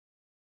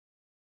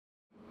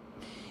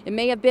It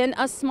may have been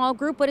a small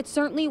group, but it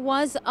certainly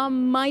was a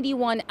mighty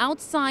one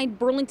outside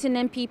Burlington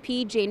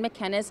MPP Jane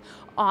McKenna's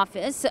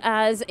office,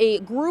 as a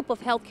group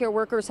of healthcare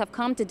workers have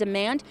come to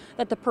demand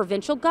that the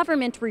provincial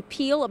government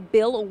repeal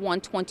Bill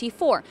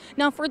 124.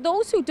 Now, for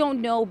those who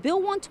don't know, Bill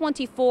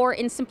 124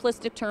 in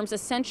simplistic terms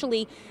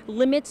essentially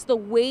limits the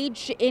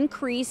wage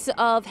increase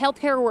of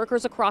healthcare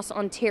workers across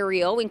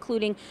Ontario,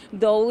 including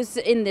those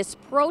in this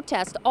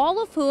protest,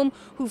 all of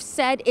who've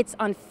said it's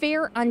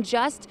unfair,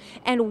 unjust,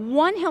 and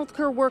one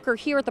healthcare worker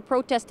here at the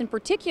protest in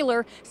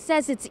particular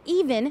says it's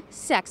even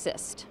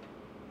sexist.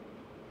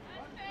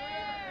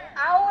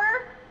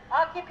 Our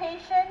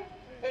occupation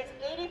is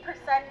 80%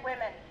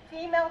 women,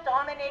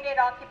 female-dominated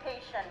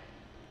occupation.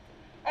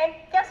 And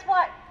guess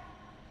what?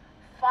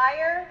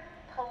 Fire,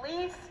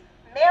 police,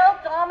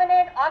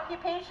 male-dominant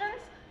occupations,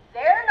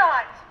 they're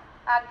not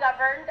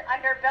governed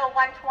under Bill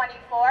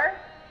 124.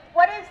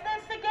 What is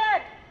this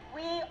again?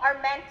 We are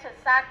meant to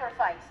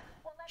sacrifice.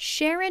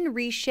 Sharon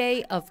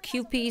Richer of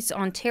CUPE's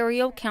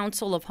Ontario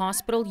Council of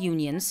Hospital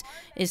Unions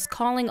is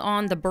calling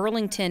on the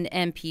Burlington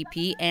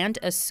MPP and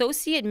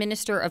Associate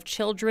Minister of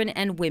Children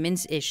and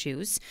Women's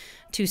Issues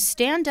to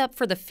stand up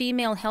for the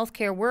female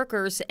healthcare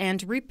workers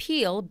and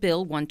repeal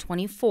Bill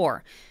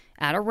 124.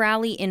 At a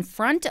rally in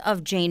front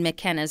of Jane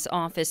McKenna's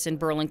office in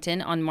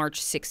Burlington on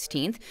March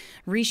 16th,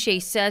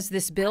 Richer says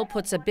this bill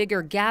puts a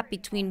bigger gap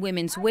between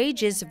women's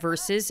wages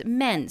versus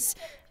men's,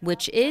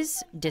 which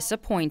is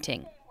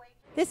disappointing.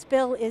 This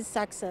bill is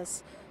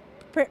sexist.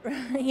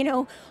 You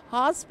know,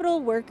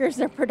 hospital workers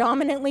are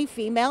predominantly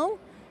female.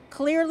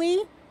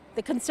 Clearly,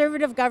 the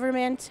Conservative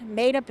government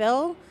made a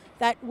bill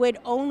that would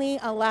only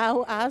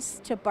allow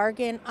us to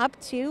bargain up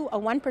to a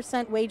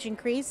 1% wage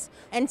increase.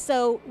 And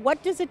so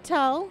what does it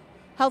tell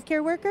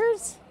healthcare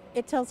workers?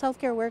 It tells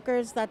healthcare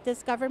workers that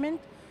this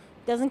government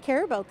doesn't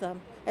care about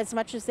them as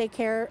much as they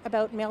care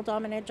about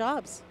male-dominant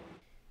jobs.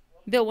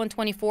 Bill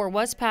 124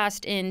 was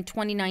passed in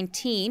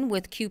 2019,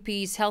 with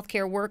CUPE's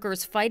healthcare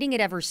workers fighting it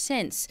ever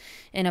since.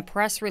 In a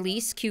press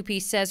release,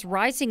 CUPE says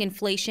rising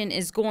inflation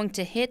is going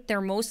to hit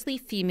their mostly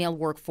female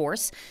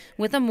workforce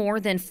with a more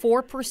than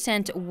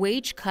 4%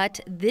 wage cut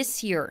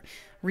this year.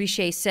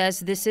 Richer says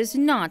this is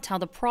not how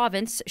the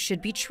province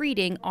should be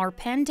treating our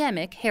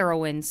pandemic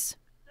heroines.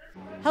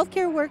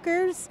 Healthcare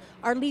workers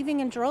are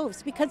leaving in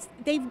droves because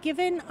they've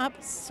given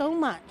up so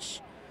much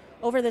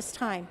over this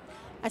time.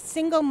 A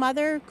single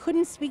mother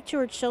couldn't speak to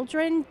her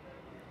children,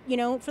 you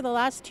know, for the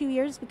last 2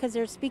 years because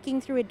they're speaking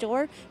through a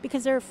door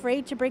because they're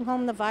afraid to bring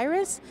home the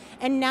virus.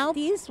 And now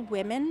these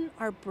women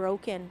are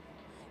broken.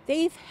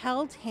 They've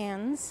held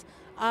hands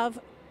of,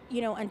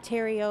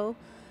 Ontario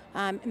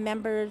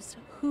members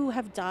who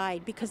have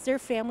died because their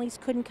families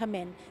couldn't come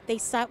in. They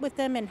sat with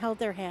them and held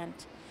their hand.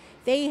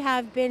 They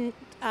have been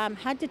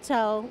had to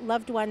tell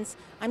loved ones,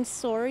 I'm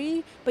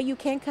sorry, but you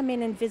can't come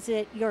in and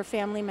visit your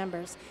family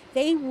members.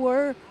 They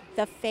were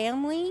the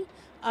family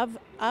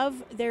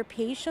of their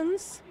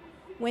patients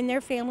when their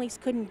families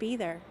couldn't be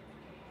there.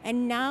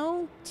 And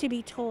now to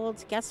be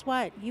told, guess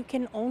what? You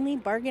can only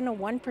bargain a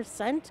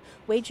 1%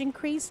 wage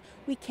increase.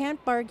 We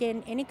can't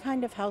bargain any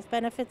kind of health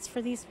benefits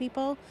for these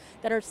people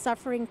that are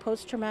suffering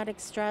post-traumatic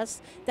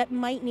stress, that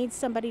might need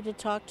somebody to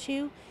talk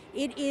to.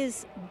 It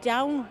is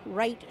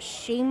downright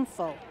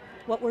shameful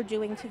what we're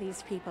doing to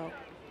these people.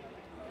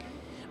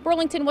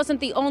 Burlington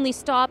wasn't the only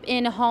stop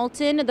in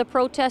Halton. The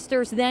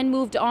protesters then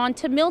moved on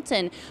to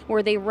Milton,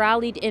 where they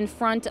rallied in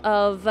front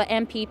of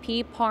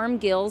MPP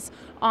Parmgill's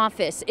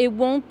office. It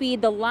won't be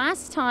the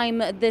last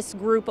time this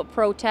group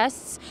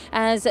protests,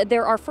 as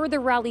there are further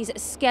rallies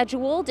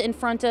scheduled in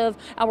front of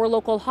our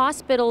local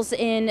hospitals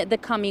in the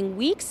coming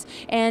weeks,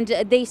 and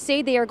they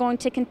say they are going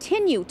to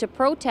continue to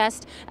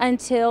protest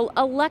until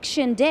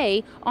Election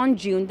Day on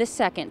June the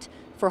 2nd.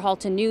 For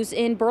Halton News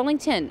in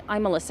Burlington,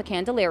 I'm Melissa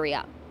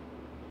Candelaria.